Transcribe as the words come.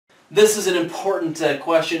This is an important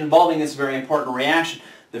question involving this very important reaction,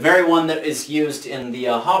 the very one that is used in the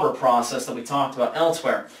Haber process that we talked about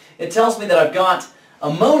elsewhere. It tells me that I've got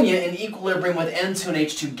ammonia in equilibrium with N2 and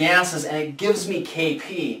H2 gases, and it gives me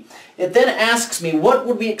Kp. It then asks me, what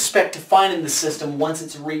would we expect to find in the system once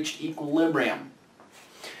it's reached equilibrium?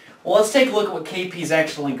 Well, let's take a look at what Kp is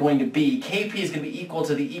actually going to be. Kp is going to be equal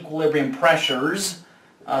to the equilibrium pressures.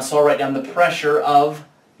 So I'll write down the pressure of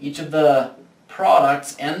each of the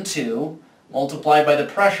products, N2, multiplied by the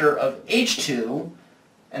pressure of H2.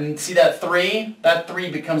 And see that 3? That 3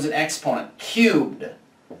 becomes an exponent, cubed,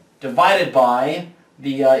 divided by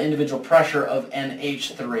the individual pressure of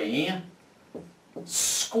NH3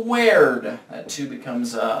 squared. That 2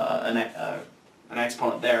 becomes an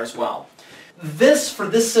exponent there as well. This, for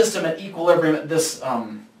this system at equilibrium at this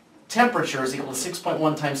temperature, is equal to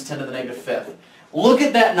 6.1 times 10 to the negative fifth. Look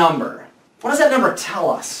at that number. What does that number tell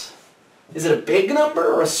us? Is it a big number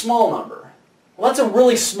or a small number? Well, that's a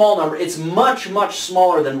really small number. It's much, much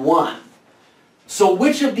smaller than 1. So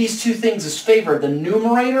which of these two things is favored, the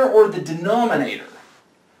numerator or the denominator?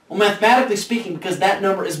 Well, mathematically speaking, because that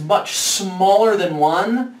number is much smaller than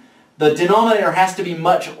 1, the denominator has to be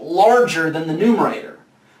much larger than the numerator.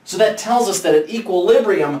 So that tells us that at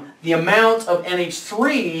equilibrium, the amount of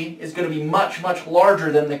NH3 is going to be much, much larger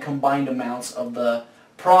than the combined amounts of the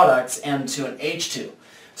products N2 and H2.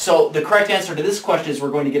 So the correct answer to this question is we're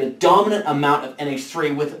going to get a dominant amount of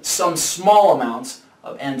NH3 with some small amounts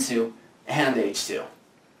of N2 and H2.